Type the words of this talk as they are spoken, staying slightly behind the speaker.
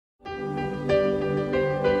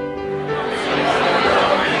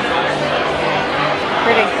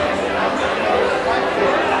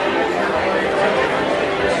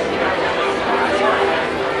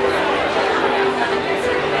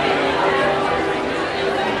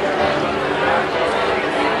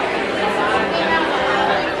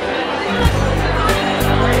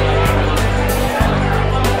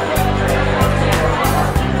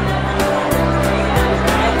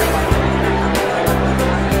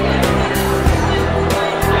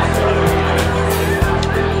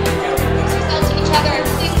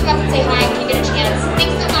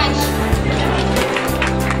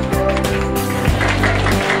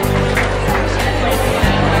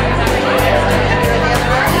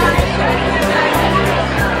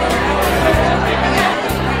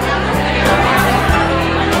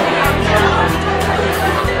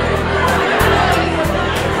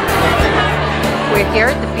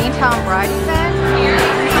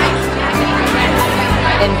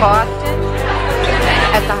in Boston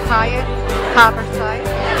at the Hyatt Harborside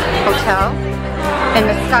Hotel in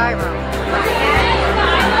the Sky Room.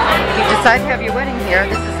 If you decide to have your wedding here,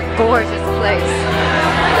 this is a gorgeous place.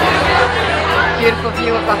 Beautiful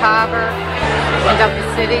view of the harbor and of the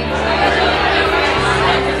city.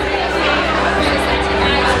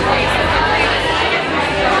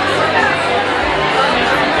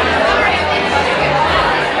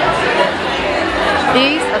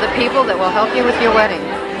 These are the people that will help you with your wedding.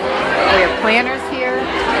 We have planners here,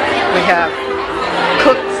 we have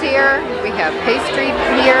cooks here, we have pastry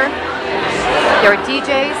here, there are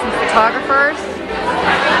DJs and photographers,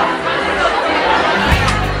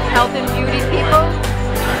 health and beauty people.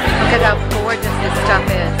 Look at how gorgeous this stuff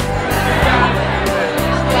is.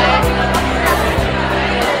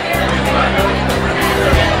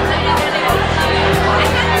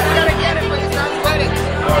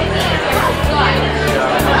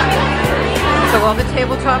 So all the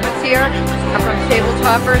table toppers here are from Table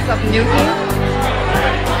Toppers of Newton.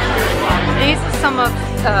 These are some of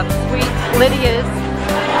Sweet Lydia's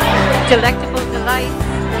Delectable Delights.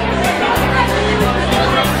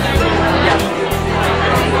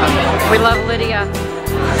 We love Lydia.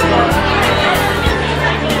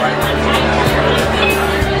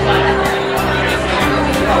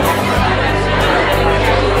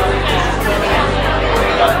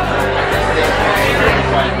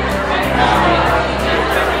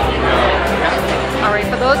 Alright,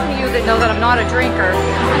 for those of you that know that I'm not a drinker,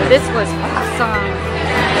 this was awesome.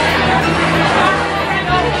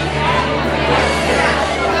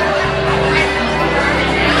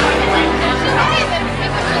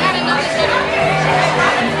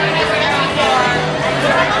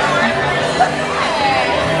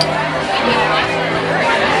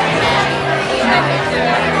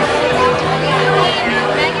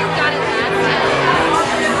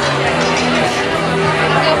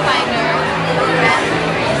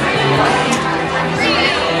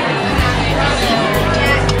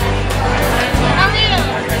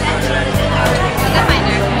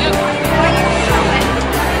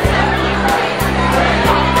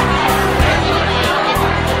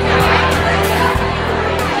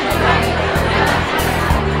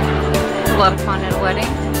 A lot of fun at a wedding.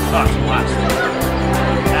 Oh, it's a blast.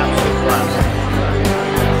 Absolute blast.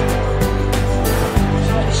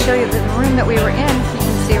 To show you the room that we were in, you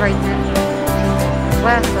can see right there.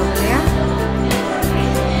 Glass over there.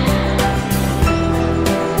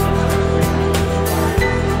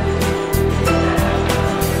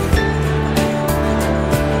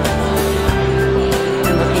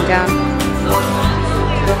 And looking down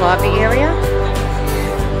the lobby area.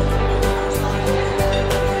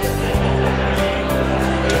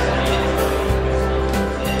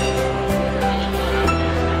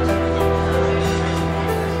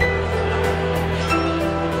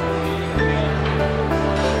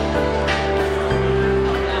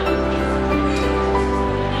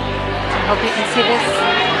 Hope you can see this.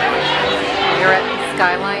 You're at the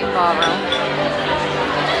Skyline Ballroom.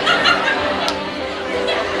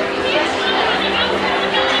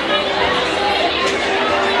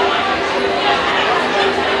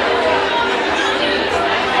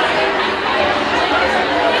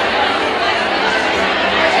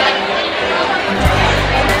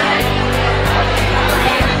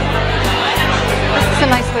 This is a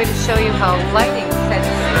nice way to show you how lighting sets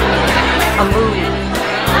a mood.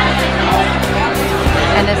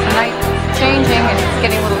 And as the night is changing and it's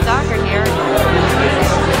getting a little darker here, you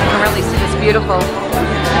can really see this beautiful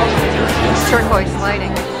turquoise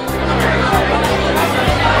lighting.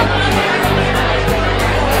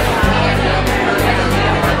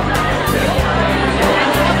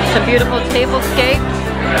 Some beautiful tablescape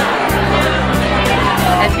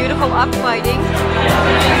and beautiful uplighting.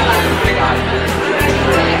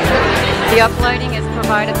 The uplighting is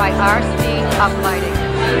provided by RC Uplighting.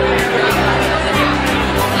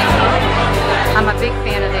 I'm a big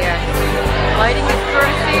fan of theirs. Lighting is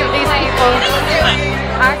courtesy of these people.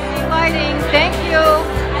 RC Lighting, thank you.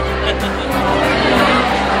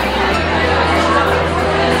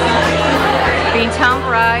 Beantown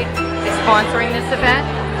Bride is sponsoring this event.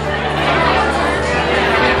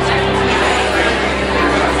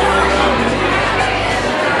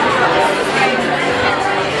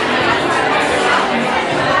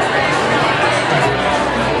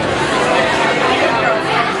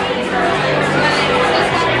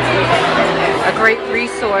 A great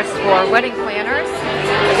resource for wedding planners.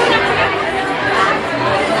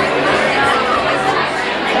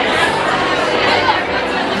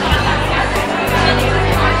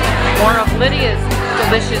 More of Lydia's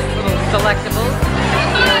delicious little selectables.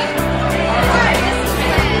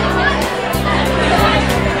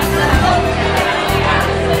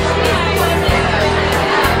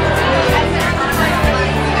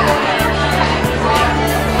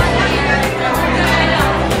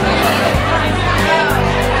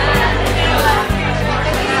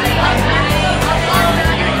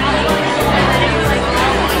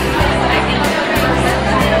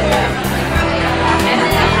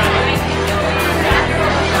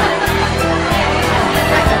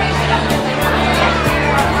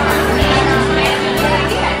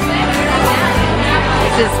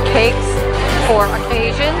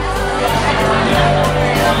 occasions.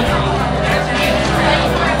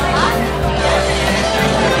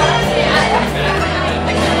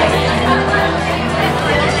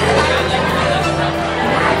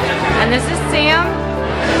 And this is Sam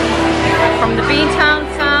from the Beantown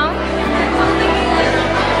Sound.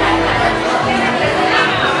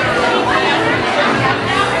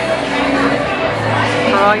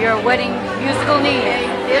 For all your wedding musical needs.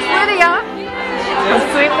 Here's Lydia.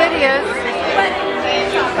 Sweet Lydia's.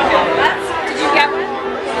 Did you get one?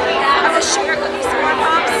 Of the sugar cookie s'more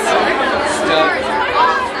pops?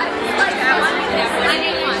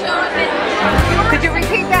 Could you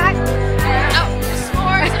repeat that? Oh, the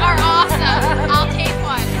s'mores are awesome. I'll take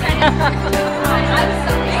one.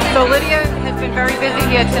 So Lydia has been very busy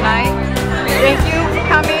here tonight. Thank you for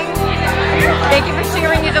coming. Thank you for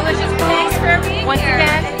sharing your delicious food. Thanks for being once here.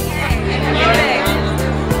 again.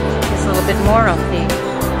 Just a little bit more of the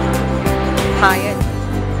Hyatt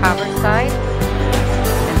Harborside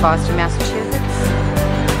in Boston, Massachusetts.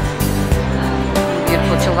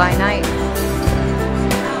 Beautiful July night.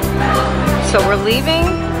 So we're leaving.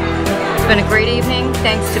 It's been a great evening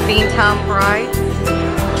thanks to Beantown Bride.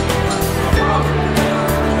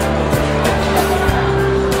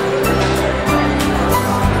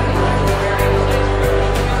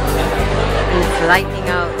 It's lightning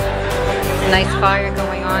out. Nice fire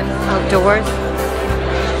going on outdoors.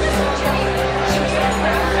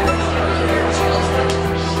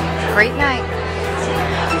 Great night.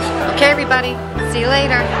 Okay, everybody. See you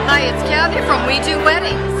later. Hi, it's Kathy from We Do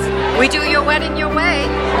Weddings. We do your wedding your way.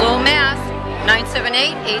 Lowell, Mass.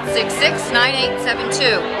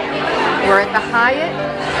 978-866-9872. We're at the Hyatt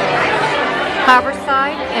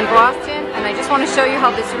Harborside in Boston, and I just want to show you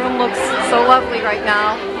how this room looks so lovely right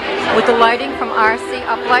now with the lighting from RC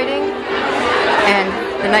Uplighting and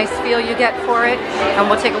the nice feel you get for it. And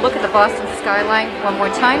we'll take a look at the Boston skyline one more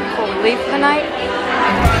time before we leave for the night.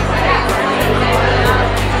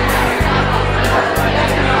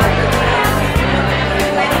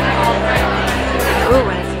 Ooh,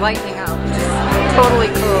 and it's lightning out. Just totally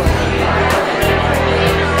cool.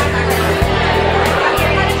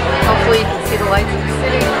 Hopefully you can see the lights of the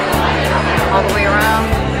city all the way around.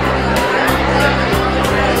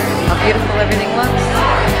 How beautiful everything looks.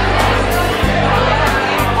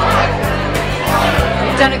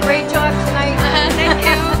 You've done a great job tonight. Thank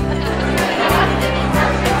you.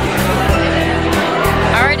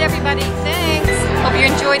 All right, everybody. Thanks. Hope you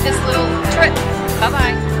enjoyed this little trip.